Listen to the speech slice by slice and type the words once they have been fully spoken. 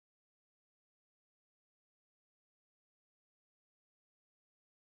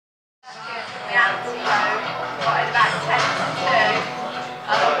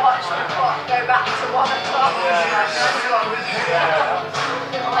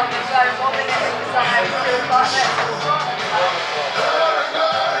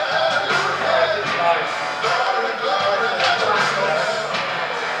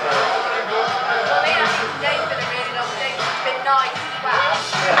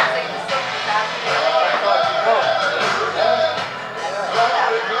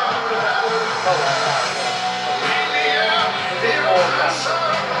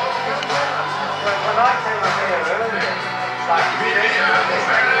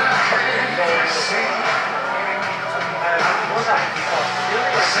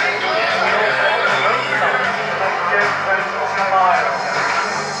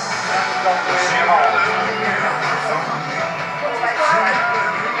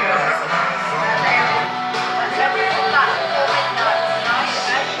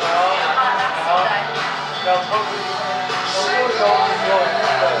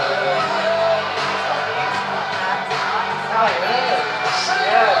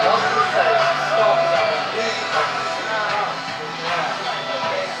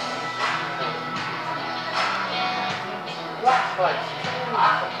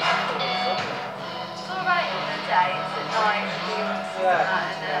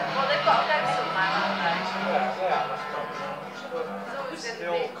Well, they've got to go somewhere, haven't they? They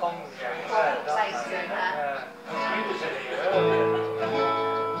all congregate. Places in there. We was in here earlier.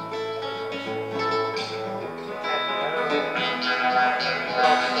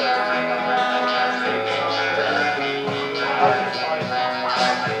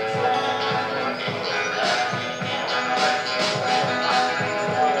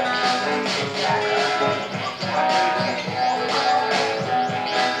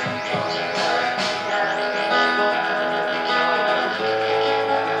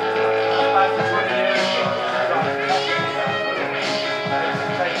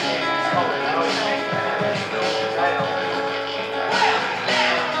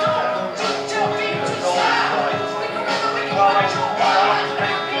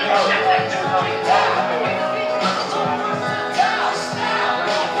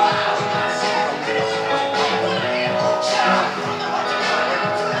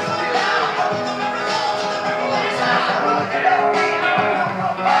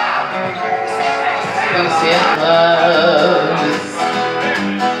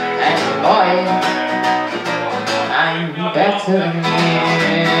 And boy, I'm better than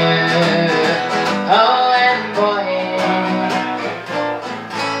you. Oh, and boy,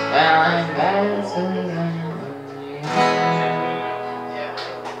 well, I'm better than you.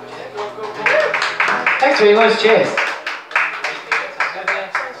 Thanks very much, cheers.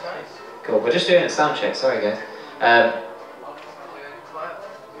 Cool, we're just doing a sound check, sorry guys.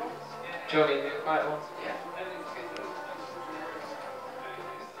 Do you want me to do the quiet ones? Yeah.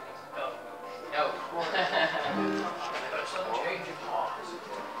 No.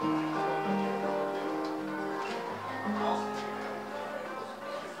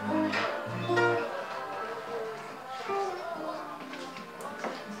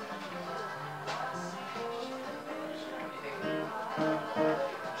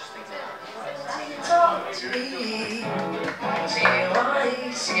 Talk to me.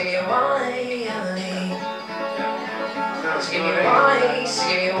 Give me why, Emily. Give me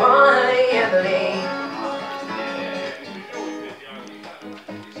why, Emily.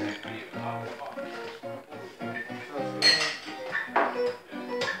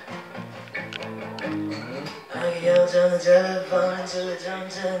 I yelled on the telephone until the drum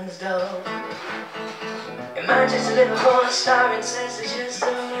turns dull. It might just a little more star and says it's just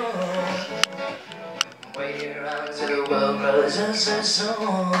don't know. Waiting around till the world grows us a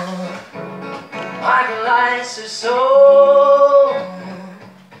song. I can light her soul.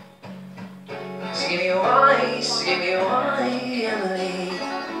 Just give me why, Emily.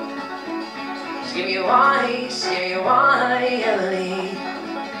 Just give me why, Emily.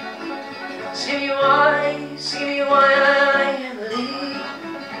 Just give me why, Emily.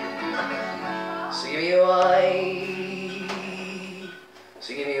 Just give me why, just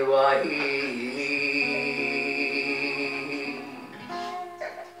give me why.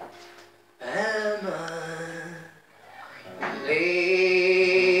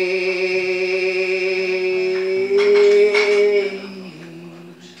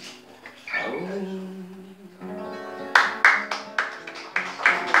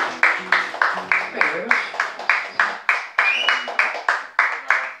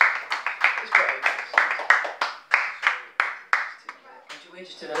 We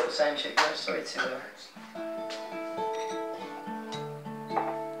just did a little sound check there, sorry to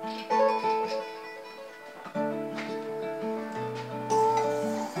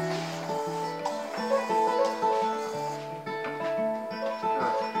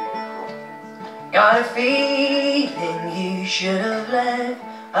Got a feeling you should have left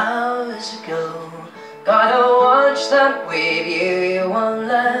hours ago. Gotta watch that with you, you won't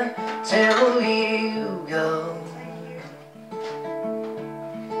laugh till you go.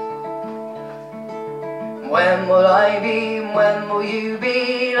 When will I be, when will you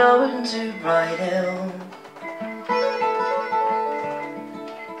be loading to Bright Hill?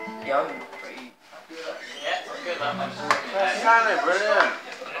 Yeah, I'm pretty happy with that. Yeah, it's good that much. That's kind of brilliant.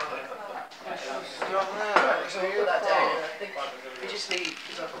 Put that down, I think we just need,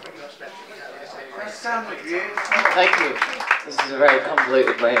 because I've pretty much left it. That sounded beautiful. Thank you. This is a very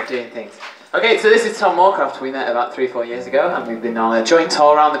convoluted way of doing things. Okay, so this is Thom Morecroft. We met about 3-4 years ago, and we've been on a joint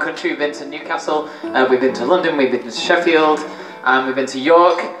tour around the country. We've been to Newcastle, we've been to London, we've been to Sheffield, and we've been to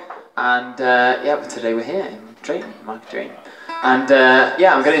York, and yeah, today we're here in Drayton, Drayton. And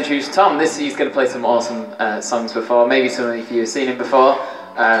yeah, I'm going to introduce Thom. He's going to play some awesome songs before. Maybe some of you have seen him before,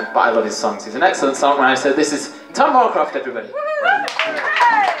 but I love his songs. He's an excellent songwriter. So this is Thom Morecroft, everybody.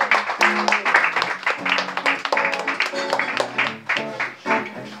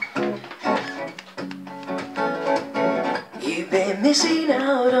 You've been missing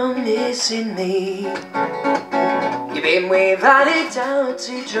out on missing me. You've been without a doubt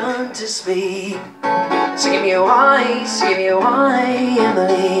too drunk to speak. So give me why,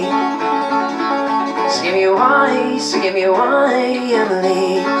 Emily. So give me why,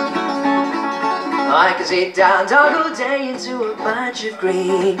 Emily. I can sit down dark all day into a patch of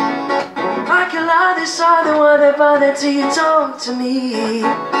green. I can lie this side the weather by that till you talk to me.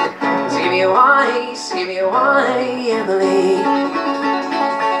 So give me why, Emily.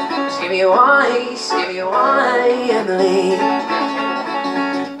 So give me why, Emily.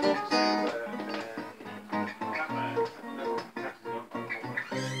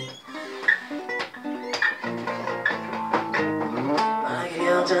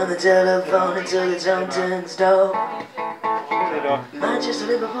 On the telephone until the tone turns dull. Manchester,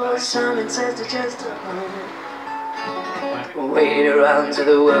 Liverpool, Simon says to Chester. Waiting around till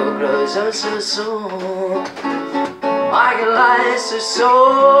the world grows oh so soon. I can lie so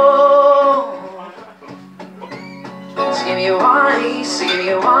So give me why,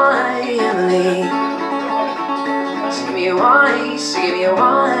 Emily. So give me why,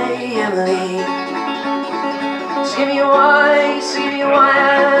 Emily. So give me why,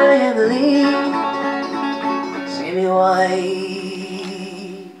 Emily. So give me why.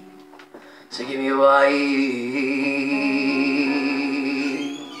 So give me why.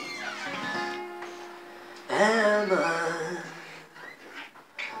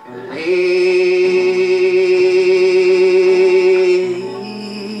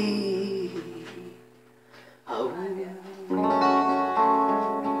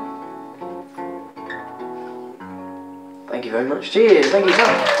 Thank you very much. Cheers. Thank you, Thom.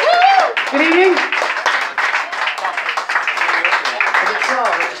 Good evening.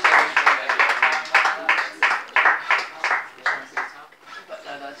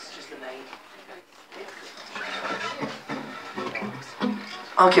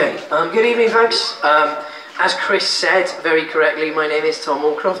 Okay, good evening, folks. As Chris said very correctly, my name is Thom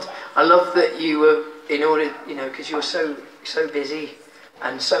Morecroft. I love that you were, because you were so busy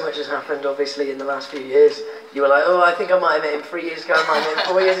and so much has happened, obviously, in the last few years. You were like, oh, I think I might have met him 3 years ago, I might have met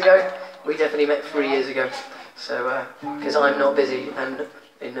him 4 years ago. We definitely met 3 years ago. So, because I'm not busy and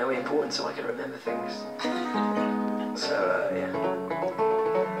in no way important, so I can remember things. So, yeah.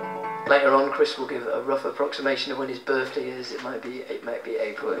 Later on, Chris will give a rough approximation of when his birthday is. It might be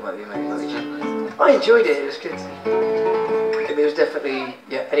April, it might be May, it might be June. I enjoyed it, it was good. It was definitely,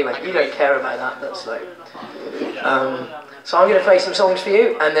 yeah, anyway, you don't care about that, that's like... so I'm going to play some songs for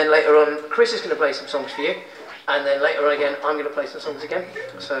you, and then later on, Chris is going to play some songs for you, and then later on again, I'm going to play some songs again.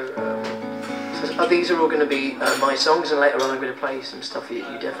 So these are all going to be my songs, and later on I'm going to play some stuff you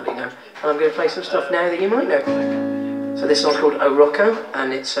definitely know. And I'm going to play some stuff now that you might know. So this song's called Oh Rocco,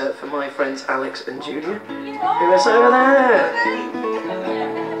 and it's for my friends Alex and Julia, who are over there.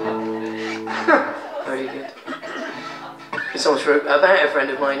 Very good. This song's for about a friend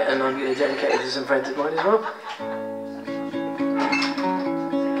of mine, and I'm going to dedicate it to some friends of mine as well.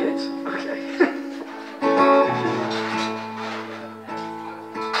 Good, okay.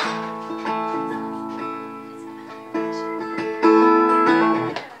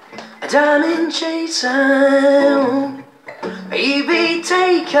 A diamond chaser, baby,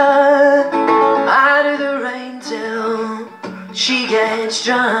 take her out of the rain till she gets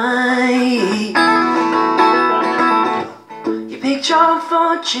dry. You picked your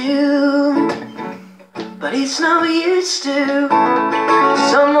fortune, but it's no use to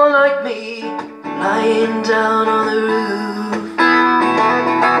someone like me lying down on the roof.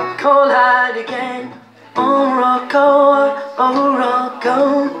 Call out again, oh Rocco, oh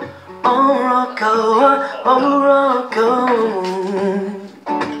Rocco, oh Rocco, oh Rocco.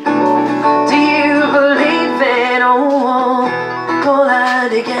 Do you believe it? Oh, call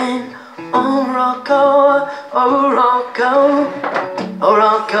out again. Oh Rocco, oh Rocco, oh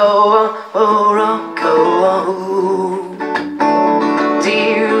Rocco, oh Rocco. Do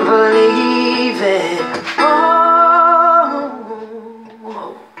you believe it?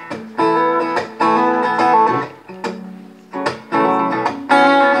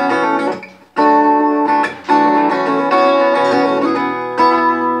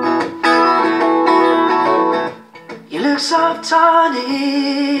 So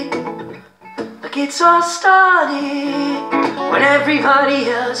tardy, like it's all started when everybody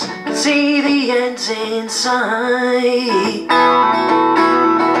else can see the end in sight.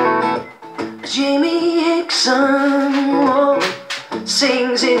 Jimmy Hickson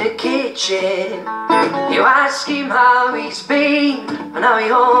sings in the kitchen. You ask him how he's been and how he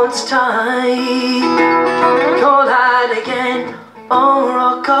holds tight. Call out again, oh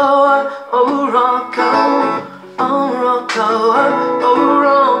Rocco, oh Rocco, Rocco, oh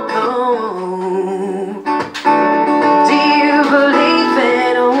Rocco. Do you believe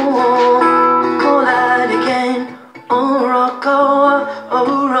it? Oh, call out again. Oh Rocco,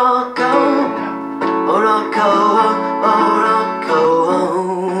 oh Rocco, oh Rocco, oh Rocco.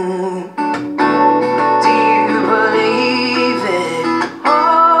 Do you believe it? Oh,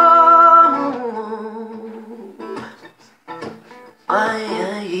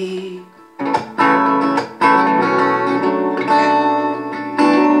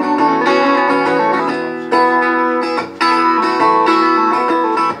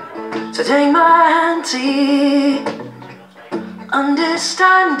 so take my hand, dear.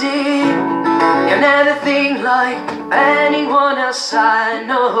 Understanding you'll never think like anyone else I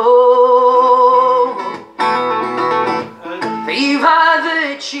know. For you've had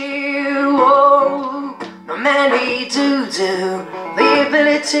virtue, oh, not many do the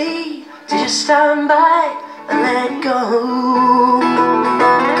ability to just stand back and let go.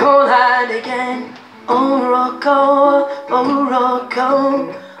 Call out again, oh Rocco, oh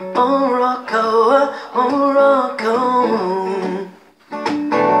Rocco, oh Rocco, oh Rocco.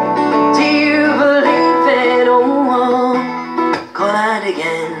 Do you believe it? Oh, call out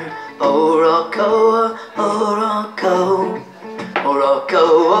again, oh Rocco, oh Rocco, oh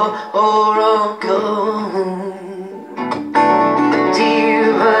Rocco, oh Rocco. Do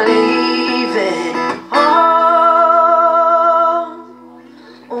you believe it? Oh,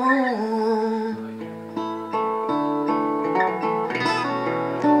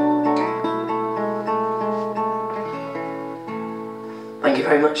 thank you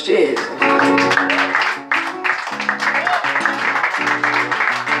very much. Cheers.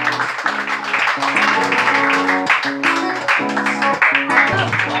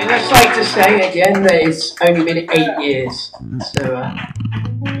 I'd just like to say again that it's only been 8 years, so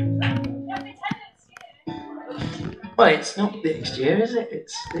well, it's not next year, is it?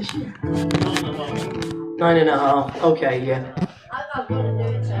 It's this year. 9.5. Okay, yeah.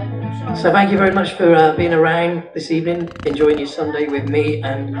 So thank you very much for being around this evening, enjoying your Sunday with me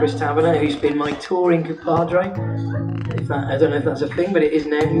and Chris Tavener, who's been my touring compadre. I don't know if that's a thing, but it is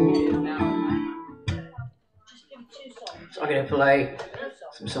now. So I'm going to play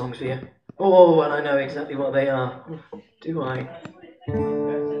some songs for you. Oh, and I know exactly what they are. Do I?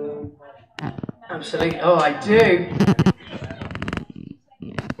 Absolutely. Oh, I do.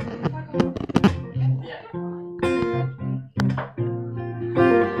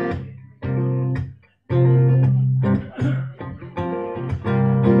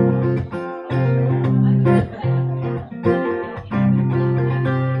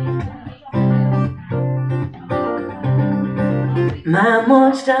 Man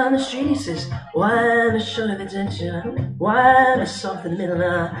walks down the street, he says, why am I short of attention? Why am I something middle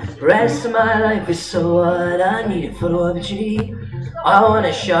now? The rest of my life is so what? I need a photo opportunity. I want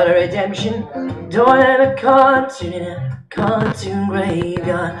a shot of redemption. Don't have a cartoon in a cartoon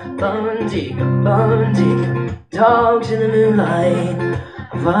graveyard. Bone digger, dogs in the moonlight,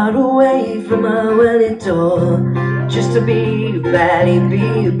 far away from my well-lit door. Just to be a baddie,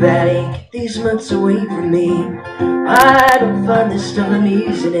 get these months away from me. I don't find this stuff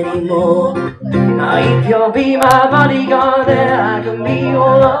amusing anymore. Now if you'll be my bodyguard, then I can be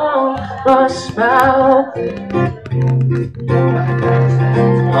your long-lost pal.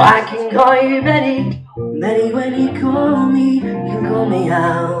 I can call you Betty, Betty when you call me, you can call me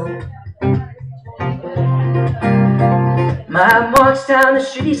out. Man walks down the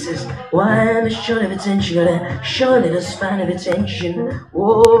street, he says, why am I short of attention? Got a short little span of attention.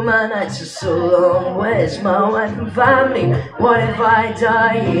 Oh, my nights are so long. Where's my wife and family? What if I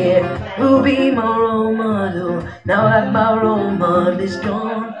die here? Who'll be my role model? Now that my role model is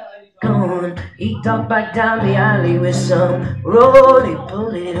gone. He ducked back down the alley with some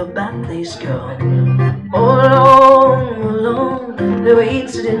roly-poly little Baptist girl. All along, there were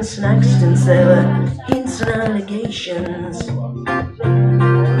incidents and accidents, there were hints and allegations.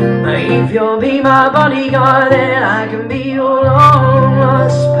 If you'll be my bodyguard, then I can be your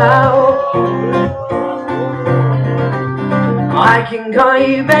long-lost pal. I can call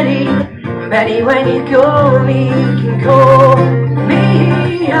you Betty, Betty when you call me, you can call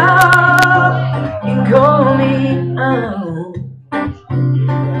me out, you can call me out,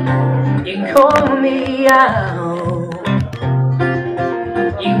 you can call me out,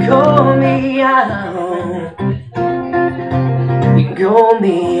 you can call me out, you can call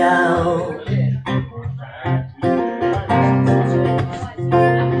me out.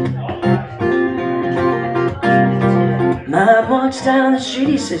 Man walks down the street,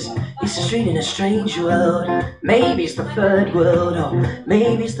 he says, It's a street in a strange world. Maybe it's the third world, or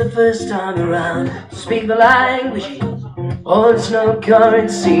maybe it's the first time around to speak the language. Oh, there's no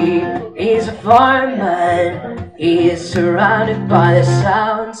currency. He's a foreign man. He is surrounded by the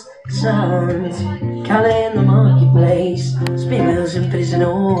sounds. Calais in the marketplace, spinels in prison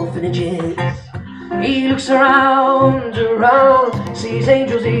orphanages. He looks around, sees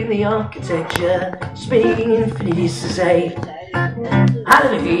angels in the architecture, speaking infinities to say,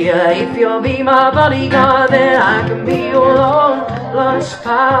 hallelujah, if you'll be my bodyguard, then I can be your long lost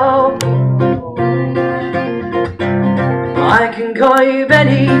pal. I can call you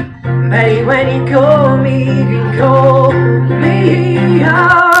Betty, Betty when you call me, you can call me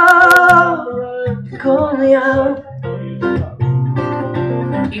out, call me out,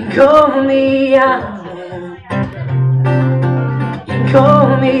 you can call me out, you can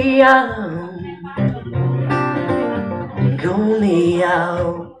call me out, you can call me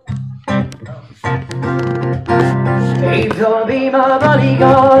out. If you'll be my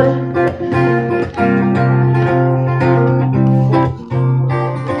bodyguard,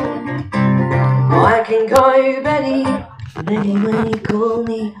 I can call you Betty, Betty when you call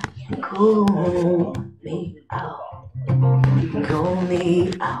me out. You can call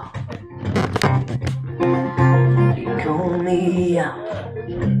me out. You can call me out.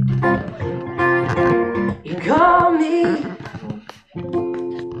 You can call me.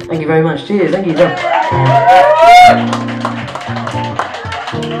 Thank you very much. Cheers. Thank you, John.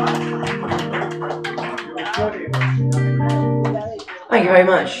 Thank you very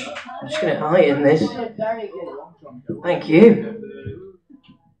much. I'm just going to heighten this. Thank you.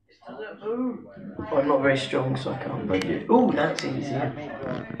 Oh, I'm not very strong, so I can't break it. Oh, that's easier.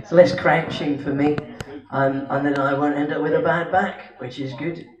 It's less crouching for me. And then I won't end up with a bad back, which is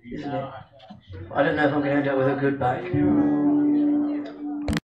good, isn't it? I don't know if I'm going to end up with a good back.